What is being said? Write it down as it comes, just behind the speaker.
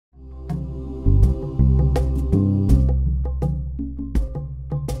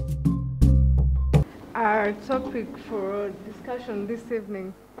Our topic for discussion this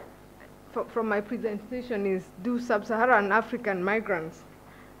evening from my presentation is, do sub-Saharan African migrants,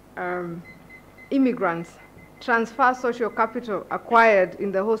 immigrants, transfer social capital acquired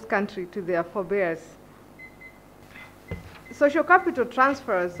in the host country to their forebears? Social capital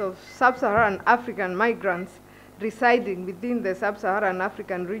transfers of sub-Saharan African migrants residing within the sub-Saharan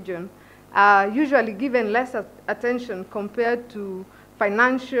African region are usually given less attention compared to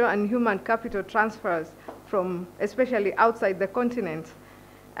financial and human capital transfers from especially outside the continent.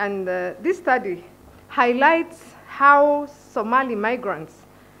 And this study highlights how Somali migrants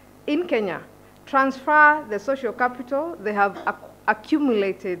in Kenya transfer the social capital they have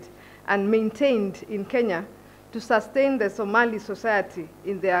accumulated and maintained in Kenya to sustain the Somali society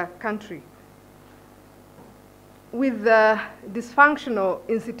in their country. With the dysfunctional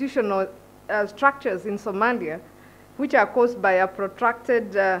institutional structures in Somalia, which are caused by a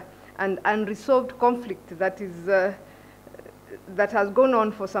protracted and unresolved conflict that has gone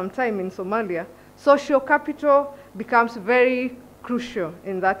on for some time in Somalia, social capital becomes very crucial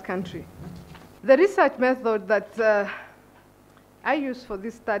in that country. The research method that I used for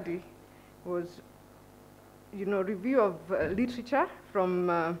this study was, review of literature from,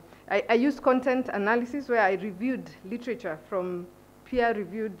 I used content analysis where I reviewed literature from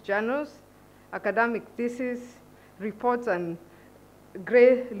peer-reviewed journals, academic theses, reports, and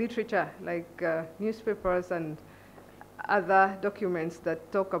gray literature like newspapers and other documents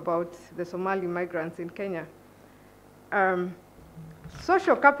that talk about the Somali migrants in Kenya.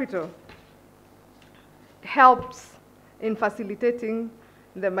 Social capital helps in facilitating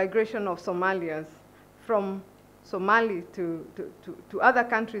the migration of Somalians from Somali to other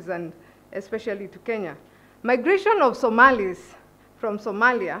countries and especially to Kenya. Migration of Somalis from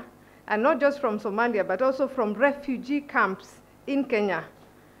Somalia, and not just from Somalia, but also from refugee camps in Kenya,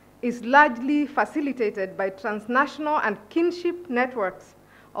 is largely facilitated by transnational and kinship networks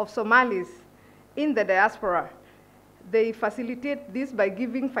of Somalis in the diaspora. They facilitate this by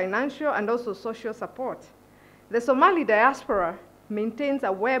giving financial and also social support. The Somali diaspora maintains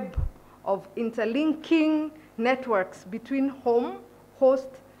a web of interlinking networks between home, host,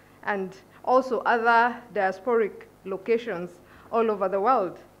 and also other diasporic locations all over the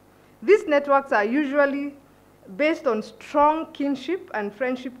world. These networks are usually based on strong kinship and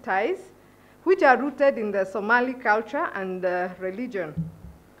friendship ties, which are rooted in the Somali culture and religion.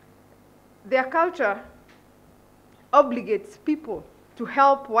 Their culture obligates people to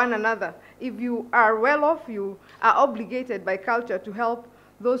help one another. If you are well off, you are obligated by culture to help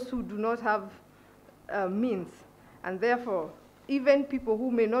those who do not have means. And therefore, even people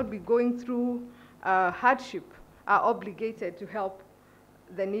who may not be going through hardship are obligated to help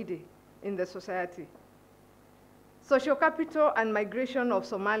the needy in the society. Social capital and migration of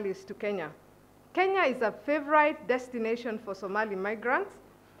Somalis to Kenya. Kenya is a favorite destination for Somali migrants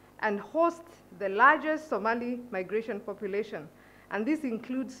and hosts the largest Somali migration population. And this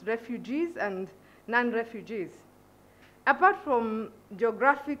includes refugees and non-refugees. Apart from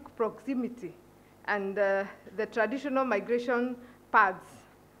geographic proximity and the traditional migration paths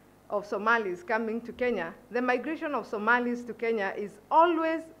of Somalis coming to Kenya, the migration of Somalis to Kenya is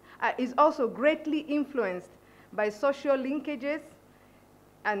also greatly influenced by social linkages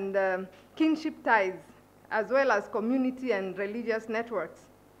and kinship ties, as well as community and religious networks.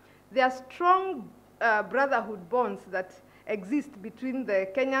 There are strong brotherhood bonds that exist between the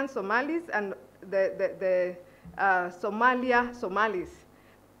Kenyan Somalis and the Somalia Somalis.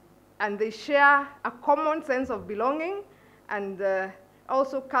 And they share a common sense of belonging and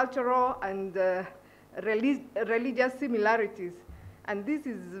also cultural and religious similarities. And this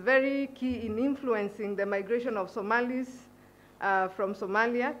is very key in influencing the migration of Somalis from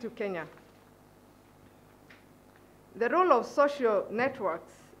Somalia to Kenya. The role of social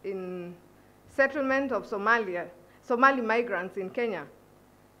networks in settlement of Somali migrants in Kenya.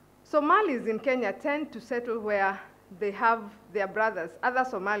 Somalis in Kenya tend to settle where they have their brothers, other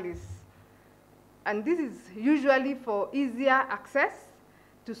Somalis. And this is usually for easier access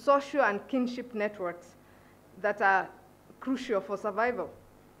to social and kinship networks that are crucial for survival.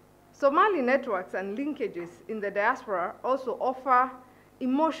 Somali networks and linkages in the diaspora also offer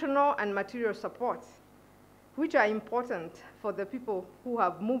emotional and material support, which are important for the people who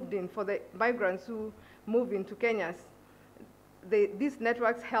have moved in, for the migrants who move into Kenya. These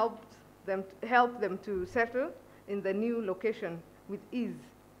networks help them to settle in the new location with ease.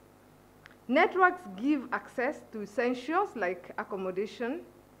 Networks give access to essentials like accommodation,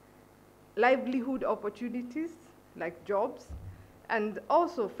 livelihood opportunities like jobs, and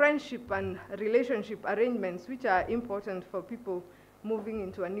also friendship and relationship arrangements, which are important for people moving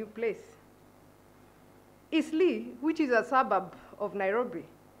into a new place. Eastleigh, which is a suburb of Nairobi,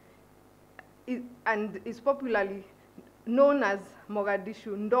 and is popularly known as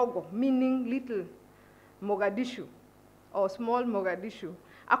Mogadishu Ndogo, meaning little Mogadishu or small Mogadishu,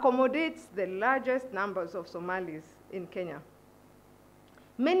 accommodates the largest numbers of Somalis in Kenya.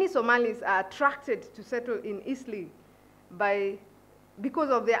 Many Somalis are attracted to settle in Eastleigh because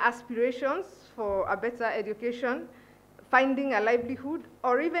of their aspirations for a better education, finding a livelihood,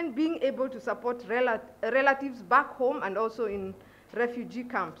 or even being able to support relatives back home and also in refugee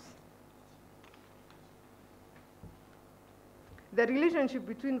camps. The relationship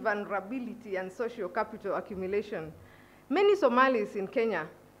between vulnerability and social capital accumulation. Many Somalis in Kenya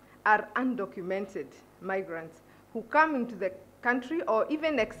are undocumented migrants who come into the country or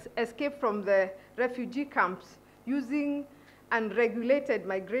even escape from the refugee camps using unregulated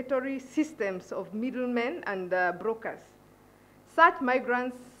migratory systems of middlemen and brokers. Such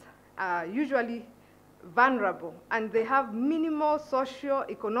migrants are usually vulnerable, and they have minimal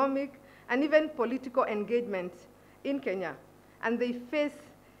socio-economic and even political engagement in Kenya, and they face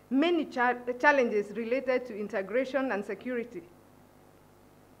many challenges related to integration and security.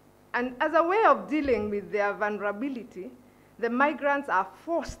 And as a way of dealing with their vulnerability, the migrants are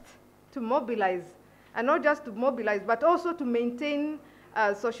forced to mobilize, and not just to mobilize, but also to maintain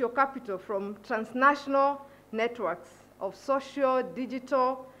social capital from transnational networks of social,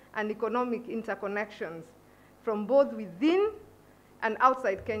 digital, and economic interconnections from both within and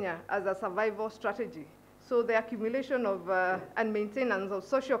outside Kenya as a survival strategy. So the accumulation of and maintenance of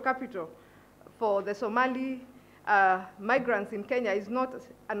social capital for the Somali migrants in Kenya is not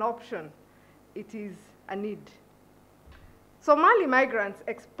an option, it is a need. Somali migrants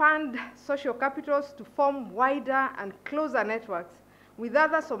expand social capitals to form wider and closer networks with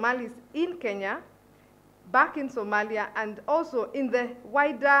other Somalis in Kenya, back in Somalia, and also in the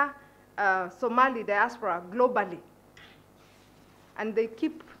wider Somali diaspora globally. And they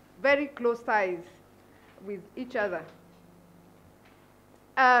keep very close ties with each other.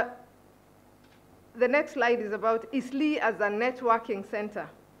 The next slide is about Eastleigh as a networking center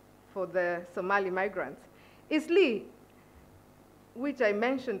for the Somali migrants. Eastleigh, which I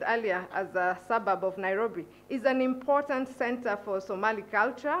mentioned earlier as a suburb of Nairobi, is an important center for Somali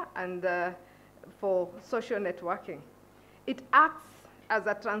culture and for social networking. It acts as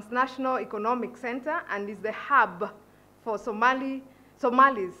a transnational economic center and is the hub for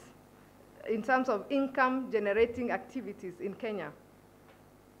Somalis in terms of income-generating activities in Kenya.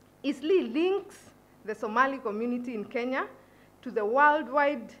 Eastleigh links the Somali community in Kenya to the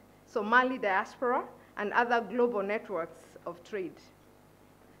worldwide Somali diaspora and other global networks of trade.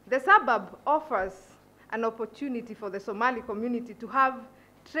 The suburb offers an opportunity for the Somali community to have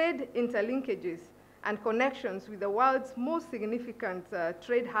trade interlinkages and connections with the world's most significant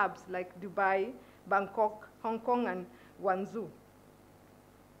trade hubs like Dubai, Bangkok, Hong Kong, and Guangzhou.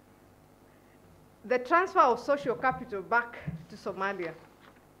 The transfer of social capital back to Somalia.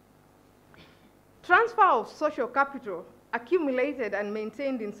 Transfer of social capital accumulated and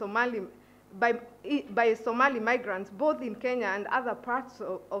maintained in Somalia by Somali migrants, both in Kenya and other parts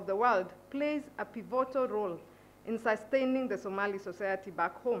of the world, plays a pivotal role in sustaining the Somali society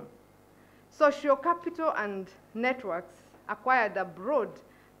back home. Social capital and networks acquired abroad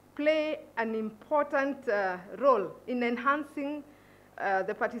play an important role in enhancing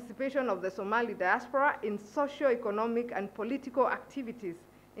the participation of the Somali diaspora in socio-economic and political activities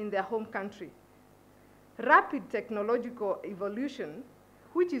in their home country. Rapid technological evolution,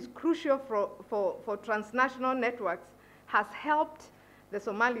 which is crucial for transnational networks, has helped the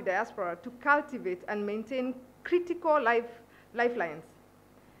Somali diaspora to cultivate and maintain critical lifelines.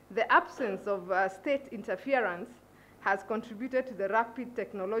 The absence of state interference has contributed to the rapid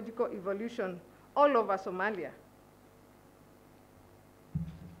technological evolution all over Somalia.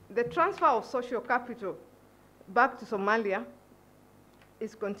 The transfer of social capital back to Somalia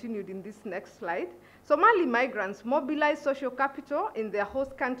is continued in this next slide. Somali migrants mobilize social capital in their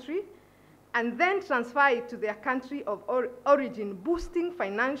host country and then transfer it to their country of origin, boosting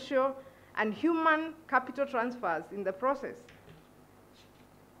financial and human capital transfers in the process.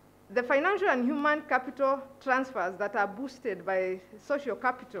 The financial and human capital transfers that are boosted by social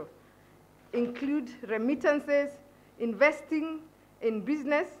capital include remittances, investing in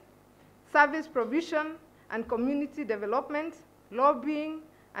business, service provision and community development, lobbying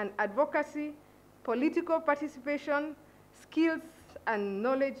and advocacy, political participation, skills and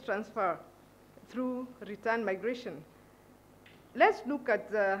knowledge transfer through return migration. Let's look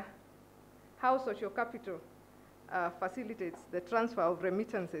at how social capital facilitates the transfer of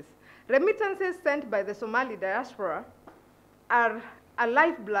remittances. Remittances sent by the Somali diaspora are a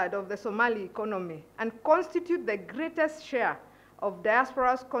lifeblood of the Somali economy and constitute the greatest share of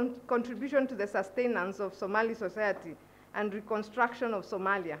diaspora's contribution to the sustenance of Somali society and reconstruction of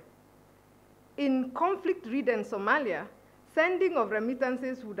Somalia. In conflict-ridden Somalia, sending of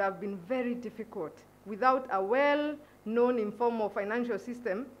remittances would have been very difficult without a well-known informal financial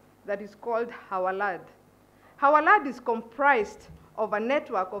system that is called Hawalad. Hawalad is comprised of a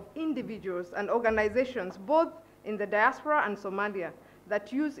network of individuals and organizations, both in the diaspora and Somalia,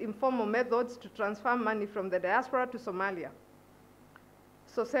 that use informal methods to transfer money from the diaspora to Somalia.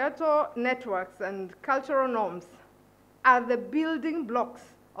 Societal networks and cultural norms are the building blocks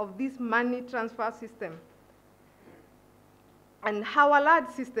of this money transfer system. And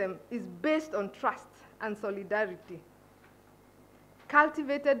Hawalad system is based on trust and solidarity,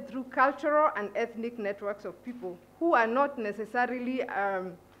 cultivated through cultural and ethnic networks of people who are not necessarily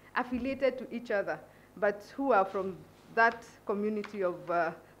affiliated to each other, but who are from that community of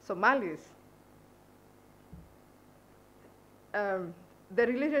Somalis. The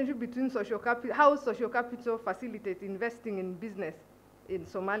relationship between how social capital facilitates investing in business in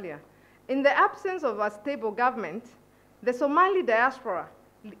Somalia. In the absence of a stable government, the Somali diaspora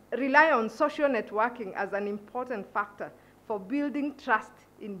rely on social networking as an important factor for building trust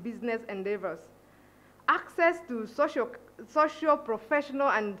in business endeavors. Access to social, professional,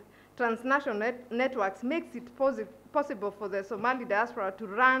 and transnational networks makes it possible for the Somali diaspora to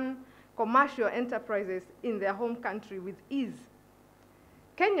run commercial enterprises in their home country with ease.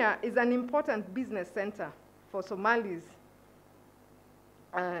 Kenya is an important business center for Somalis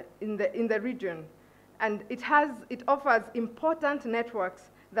in the region, and it offers important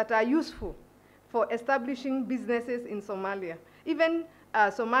networks that are useful for establishing businesses in Somalia. Even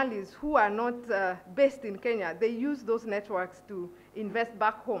Somalis who are not based in Kenya, they use those networks to invest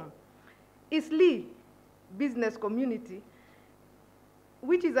back home. ISLI Business Community,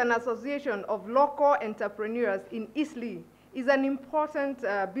 which is an association of local entrepreneurs in ISLI, is an important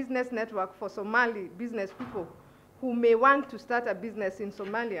business network for Somali business people who may want to start a business in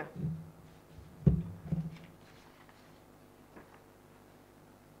Somalia.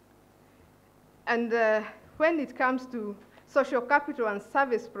 And when it comes to social capital and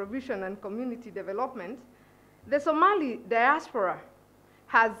service provision and community development, the Somali diaspora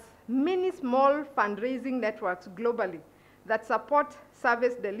has many small fundraising networks globally that support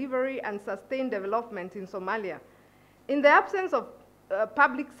service delivery and sustain development in Somalia. In the absence of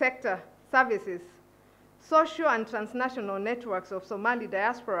public sector services, social and transnational networks of Somali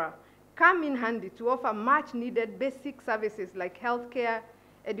diaspora come in handy to offer much needed basic services like healthcare,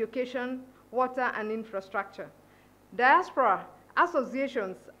 education, water, and infrastructure. Diaspora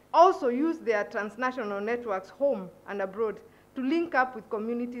associations also use their transnational networks home and abroad to link up with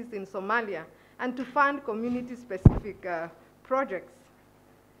communities in Somalia and to fund community-specific projects.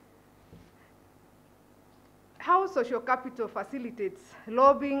 How social capital facilitates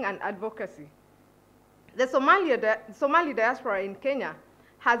lobbying and advocacy. The Somali diaspora in Kenya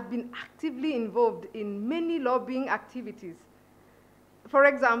has been actively involved in many lobbying activities. For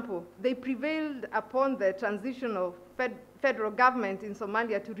example, they prevailed upon the transitional federal government in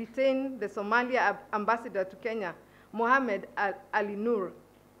Somalia to retain the Somalia ambassador to Kenya, Mohammed Ali Nur.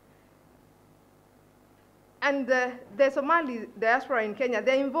 And the Somali diaspora in Kenya,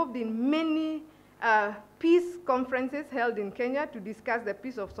 they're involved in many peace conferences held in Kenya to discuss the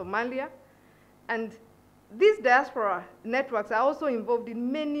peace of Somalia. And these diaspora networks are also involved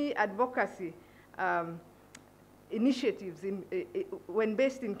in many advocacy initiatives when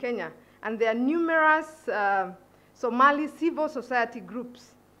based in Kenya. And there are numerous Somali civil society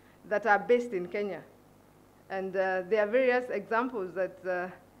groups that are based in Kenya. And there are various examples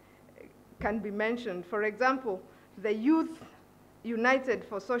that can be mentioned. For example, the Youth United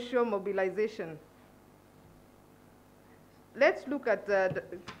for Social Mobilization. Let's look at the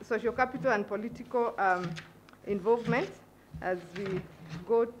social capital and political involvement as we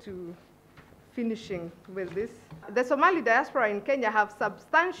go to finishing with this. The Somali diaspora in Kenya have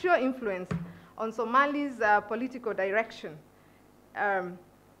substantial influence on Somali's political direction.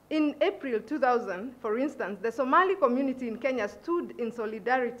 In April 2000, for instance, the Somali community in Kenya stood in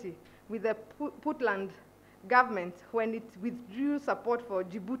solidarity with the Puntland government when it withdrew support for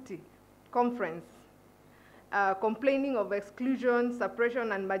Djibouti conference, complaining of exclusion,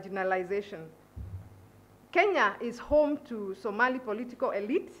 suppression, and marginalization. Kenya is home to Somali political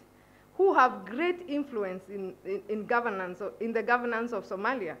elites who have great influence in the governance of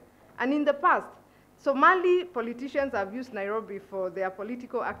Somalia. And in the past, Somali politicians have used Nairobi for their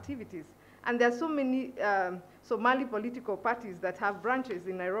political activities. And there are so many Somali political parties that have branches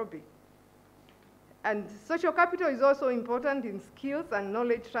in Nairobi. And social capital is also important in skills and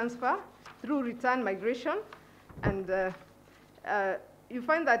knowledge transfer through return migration. And you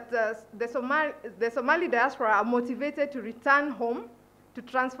find that the Somali diaspora are motivated to return home to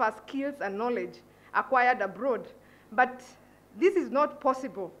transfer skills and knowledge acquired abroad. But this is not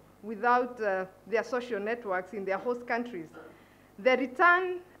possible without their social networks in their host countries. The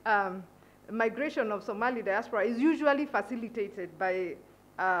return migration of Somali diaspora is usually facilitated by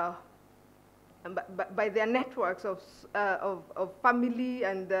their networks of family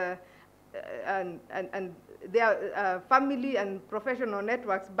and their family and professional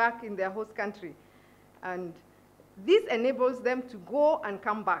networks back in their host country. And this enables them to go and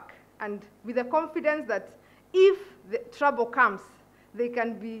come back, and with the confidence that if the trouble comes, they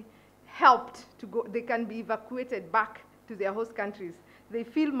can be helped to go, they can be evacuated back to their host countries. They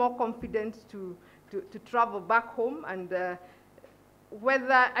feel more confident to travel back home, and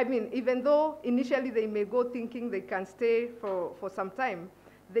even though initially they may go thinking they can stay for some time,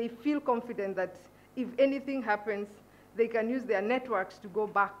 they feel confident that if anything happens, they can use their networks to go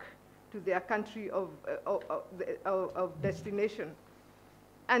back to their country of destination.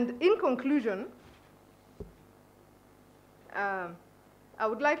 And in conclusion, I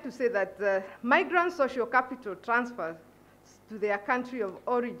would like to say that migrant social capital transfers to their country of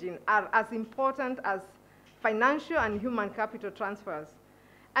origin are as important as financial and human capital transfers.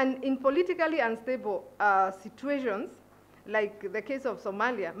 And in politically unstable situations, like the case of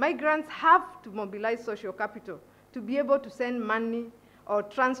Somalia, migrants have to mobilize social capital to be able to send money or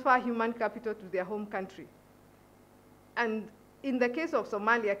transfer human capital to their home country. And in the case of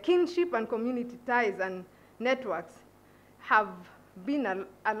Somalia, kinship and community ties and networks have been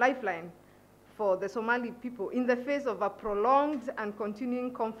a lifeline for the Somali people in the face of a prolonged and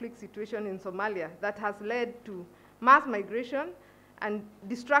continuing conflict situation in Somalia that has led to mass migration and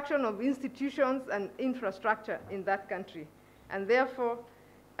destruction of institutions and infrastructure in that country. And therefore,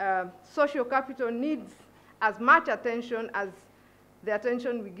 social capital needs as much attention as the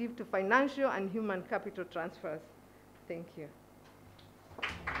attention we give to financial and human capital transfers. Thank you.